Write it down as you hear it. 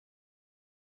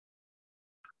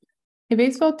A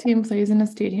baseball team plays in a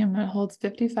stadium that holds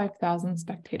 55,000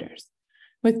 spectators.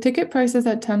 With ticket prices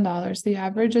at $10, the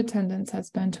average attendance has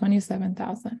been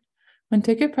 27,000. When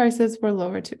ticket prices were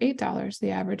lowered to $8,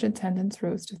 the average attendance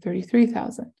rose to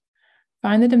 33,000.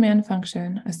 Find the demand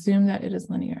function, assume that it is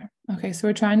linear. Okay, so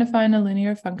we're trying to find a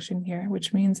linear function here,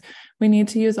 which means we need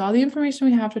to use all the information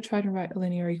we have to try to write a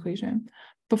linear equation.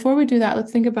 Before we do that,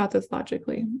 let's think about this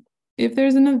logically. If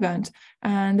there's an event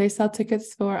and they sell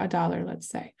tickets for $1, let's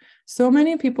say, so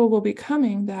many people will be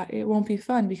coming that it won't be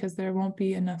fun because there won't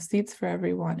be enough seats for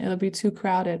everyone. It'll be too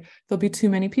crowded. There'll be too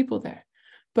many people there.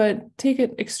 But take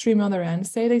it extreme other end.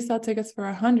 Say they sell tickets for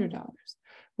 $100.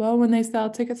 Well, when they sell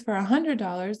tickets for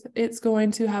 $100, it's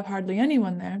going to have hardly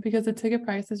anyone there because the ticket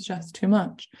price is just too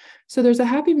much. So there's a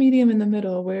happy medium in the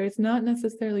middle where it's not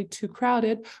necessarily too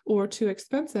crowded or too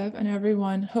expensive, and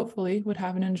everyone hopefully would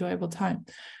have an enjoyable time.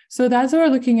 So that's what we're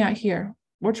looking at here.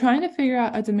 We're trying to figure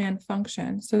out a demand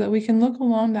function so that we can look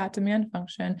along that demand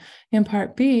function in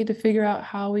part B to figure out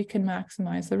how we can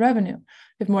maximize the revenue.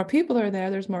 If more people are there,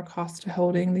 there's more cost to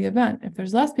holding the event. If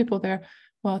there's less people there,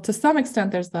 well, to some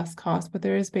extent, there's less cost, but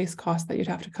there is base cost that you'd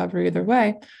have to cover either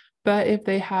way. But if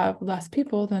they have less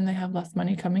people, then they have less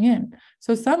money coming in.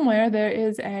 So somewhere there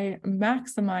is a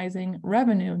maximizing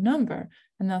revenue number,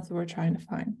 and that's what we're trying to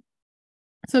find.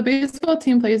 So a baseball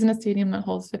team plays in a stadium that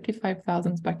holds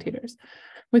 55,000 spectators.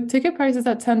 With ticket prices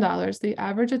at $10, the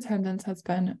average attendance has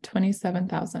been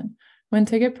 27,000. When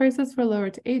ticket prices were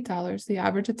lowered to $8, the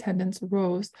average attendance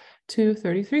rose to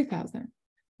 33,000.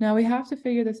 Now we have to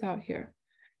figure this out here.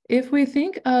 If we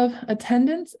think of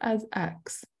attendance as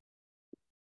X,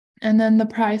 and then the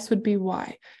price would be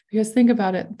Y, because think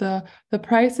about it, the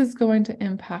price is going to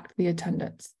impact the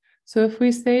attendance. So if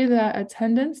we say that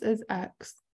attendance is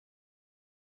X,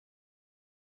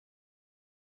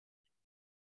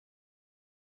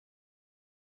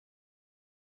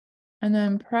 and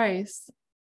then price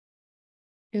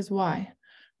is Y,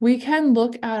 we can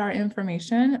look at our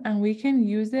information and we can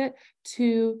use it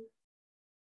to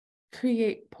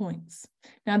create points.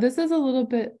 Now, this is a little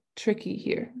bit tricky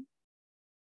here.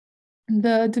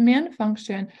 The demand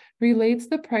function relates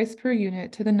the price per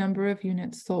unit to the number of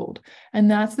units sold,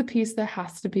 and that's the piece that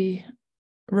has to be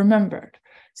remembered.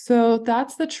 So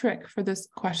that's the trick for this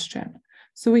question.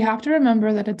 So we have to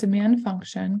remember that a demand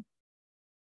function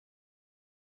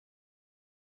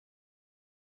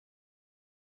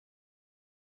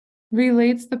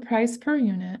relates the price per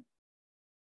unit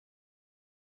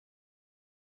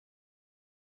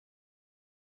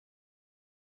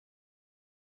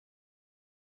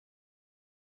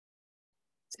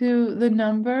to the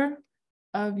number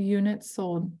of units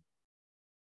sold.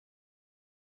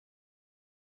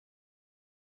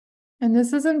 And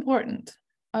this is important.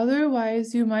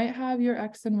 Otherwise, you might have your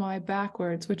X and Y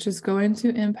backwards, which is going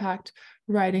to impact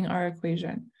writing our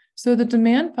equation. So the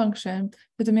demand function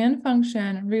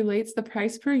relates the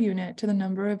price per unit to the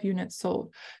number of units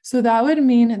sold. So that would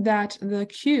mean that the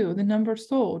Q, the number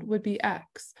sold, would be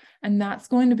X, and that's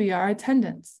going to be our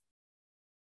attendance.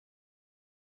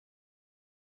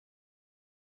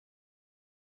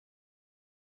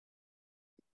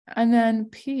 And then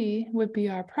P would be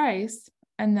our price,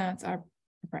 and that's our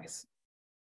price.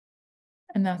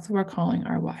 And that's what we're calling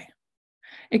our Y.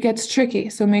 It gets tricky,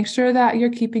 so make sure that you're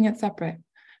keeping it separate.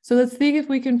 So let's see if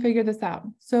we can figure this out.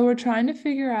 So we're trying to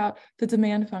figure out the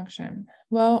demand function.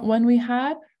 Well, when we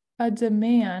had a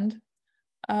demand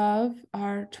of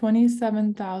our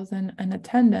 27,000 in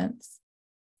attendance,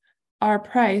 our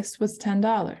price was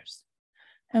 $10.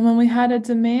 And when we had a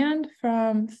demand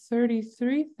from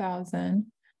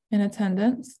 33,000 in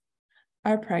attendance,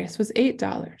 our price was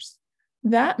 $8.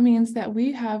 That means that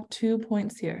we have 2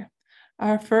 points here.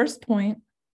 Our first point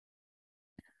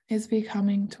is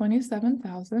becoming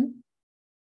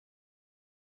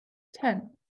 27,010.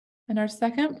 And our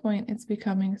second point is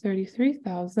becoming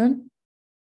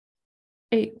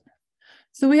 33,008.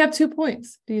 So we have 2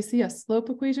 points. Do you see a slope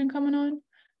equation coming on?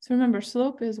 So remember,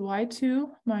 slope is y2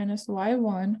 minus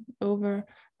y1 over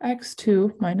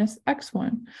x2 minus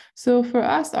x1. So for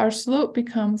us, our slope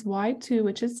becomes y2,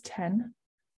 which is 10,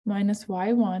 minus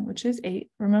y1, which is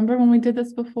 8. Remember when we did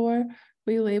this before,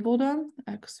 we labeled them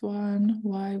x1,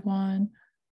 y1,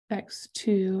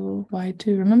 x2,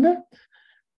 y2, remember?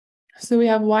 So we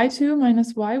have y2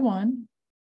 minus y1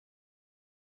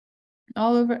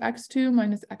 all over x2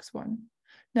 minus x1.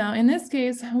 Now, in this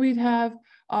case, we'd have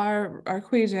our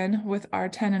equation with our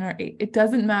 10 and our 8. It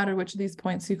doesn't matter which of these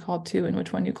points you call 2 and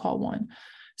which one you call 1.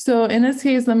 So in this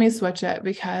case, let me switch it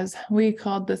because we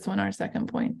called this one our second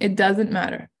point. It doesn't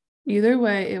matter. Either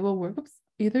way, it will work.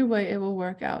 Either way, it will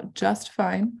work out just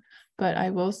fine. but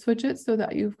I will switch it so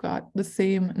that you've got the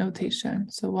same notation.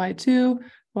 So y2,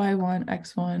 y1,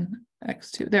 x1,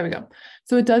 x2. There we go.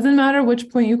 So it doesn't matter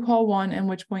which point you call 1 and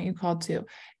which point you call 2.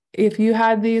 If you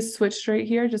had these switched right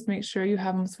here, just make sure you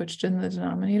have them switched in the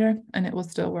denominator and it will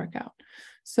still work out.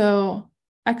 So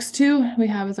x2 we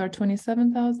have as our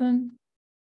 27,000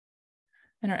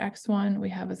 and our x1 we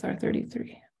have as our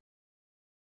 33.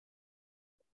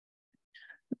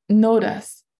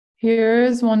 Notice, here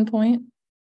is 1 point.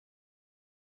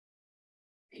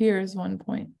 Here is 1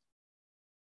 point.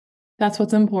 That's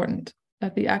what's important,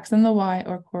 that the x and the y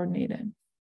are coordinated.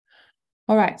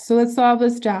 All right, so let's solve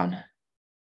this down.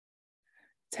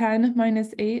 10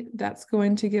 minus 8, that's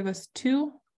going to give us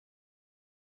 2.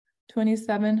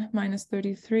 27 minus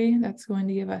 33, that's going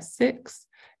to give us 6.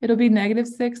 It'll be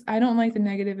 -6. I don't like the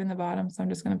negative in the bottom, so I'm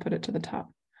just going to put it to the top.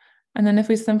 And then if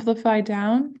we simplify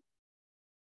down,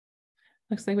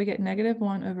 looks like we get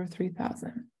 -1 over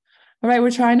 3,000. All right,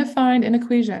 we're trying to find an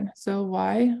equation. So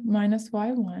y minus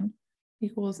y1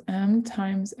 equals m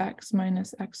times x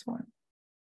minus x1.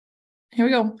 Here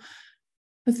we go.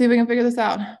 Let's see if we can figure this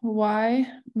out.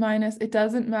 Y minus, it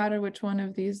doesn't matter which one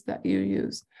of these that you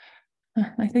use.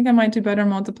 I think I might do better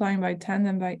multiplying by 10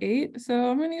 than by 8,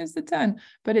 so I'm going to use the 10,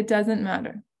 but it doesn't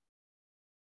matter.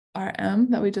 Our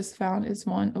m that we just found is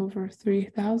 1 over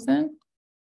 3,000.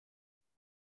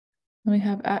 And we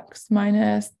have x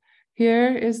minus,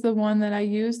 here is the one that I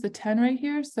used, the 10 right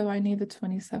here, so I need the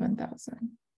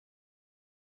 27,000.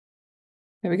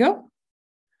 There we go.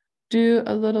 Do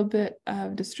a little bit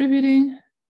of distributing.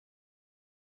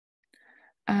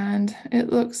 And it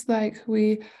looks like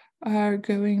we are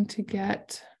going to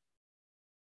get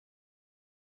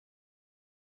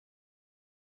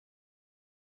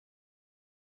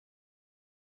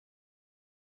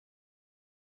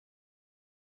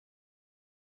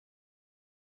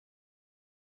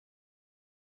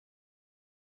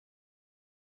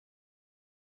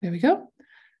there we go.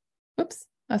 Oops,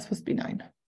 that's supposed to be 9.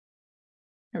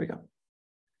 There we go.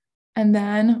 And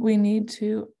then we need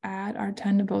to add our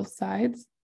 10 to both sides.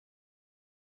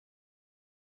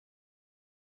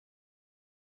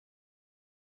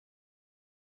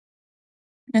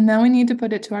 And then we need to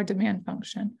put it to our demand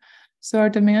function. So our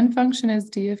demand function is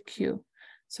d of q.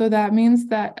 So that means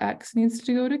that x needs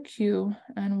to go to q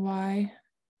and y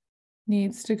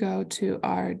needs to go to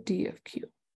our d of q.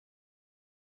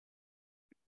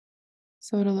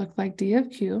 So it'll look like d of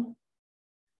q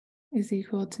is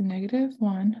equal to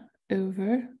 -1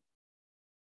 over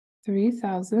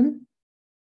 3,000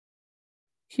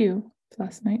 q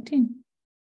plus 19.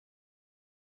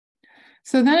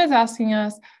 So then it's asking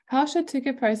us, how should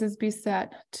ticket prices be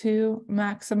set to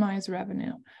maximize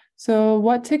revenue? So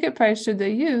what ticket price should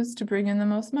they use to bring in the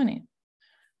most money?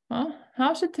 Well,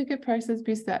 how should ticket prices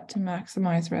be set to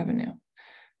maximize revenue?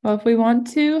 Well, if we want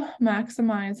to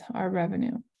maximize our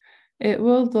revenue, it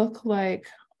will look like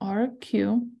R of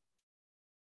Q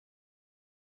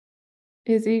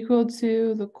is equal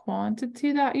to the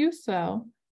quantity that you sell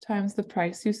times the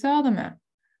price you sell them at.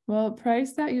 Well,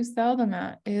 price that you sell them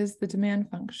at is the demand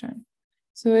function.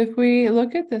 So if we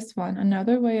look at this one,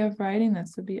 another way of writing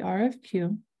this would be R of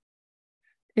Q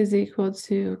is equal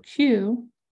to Q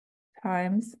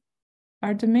times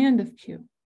our demand of Q.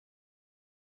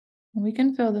 And we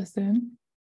can fill this in.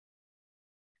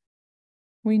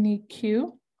 We need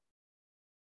Q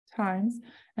times,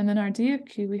 and then our D of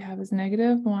Q we have is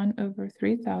 -1 over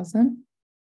 3,000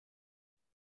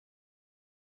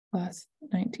 plus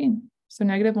 19. So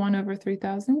 -1 over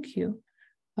 3,000 Q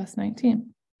plus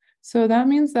 19. So that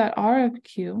means that R of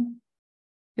Q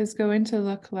is going to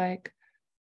look like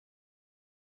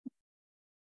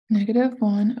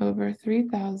 -1 over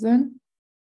 3,000,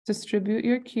 distribute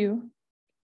your Q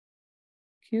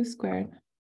squared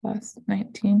plus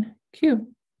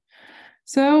 19Q.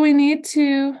 So we need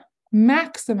to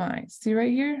maximize. See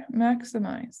right here?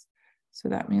 Maximize. So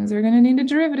that means we're going to need a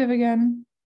derivative again.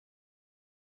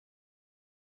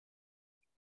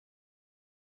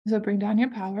 So bring down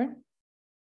your power.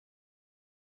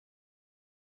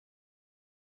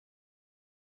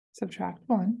 Subtract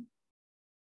 1.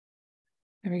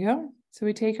 There we go. So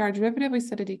we take our derivative, we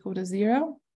set it equal to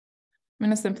 0. I'm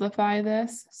going to simplify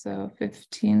this. So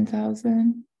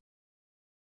 15,000.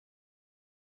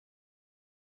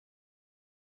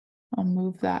 I'll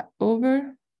move that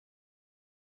over.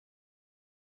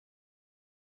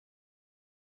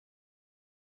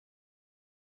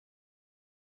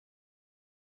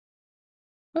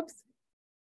 Oops.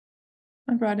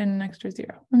 I brought in an extra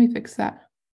 0. Let me fix that.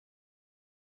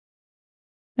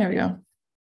 There we go.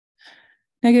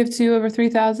 -2 over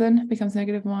 3,000 becomes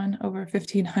 -1 over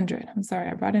 1,500. I'm sorry,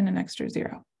 I brought in an extra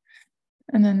 0.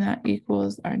 And then that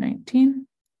equals our 19.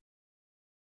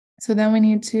 So then we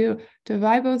need to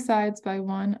divide both sides by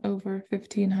 1 over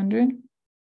 1,500.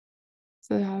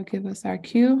 So that'll give us our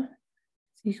Q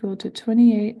is equal to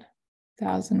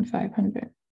 28,500.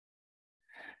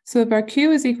 So if our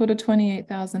Q is equal to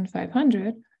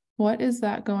 28,500, what is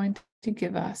that going to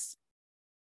give us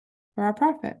for our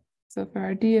profit? So for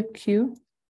our D of Q,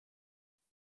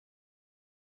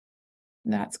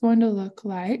 that's going to look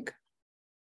like,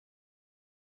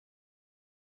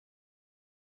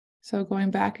 so going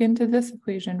back into this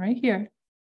equation right here,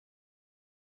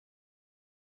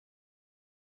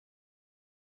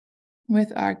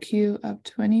 with our Q of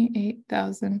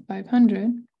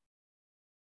 28,500,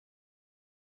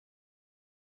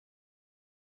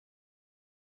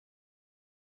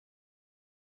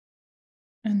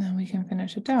 and then we can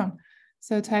finish it down.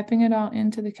 So typing it all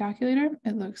into the calculator,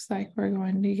 it looks like we're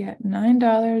going to get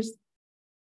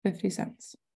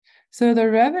 $9.50. So the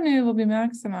revenue will be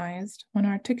maximized when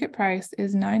our ticket price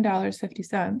is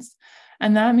 $9.50.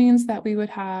 And that means that we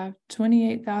would have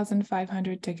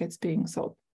 28,500 tickets being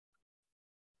sold.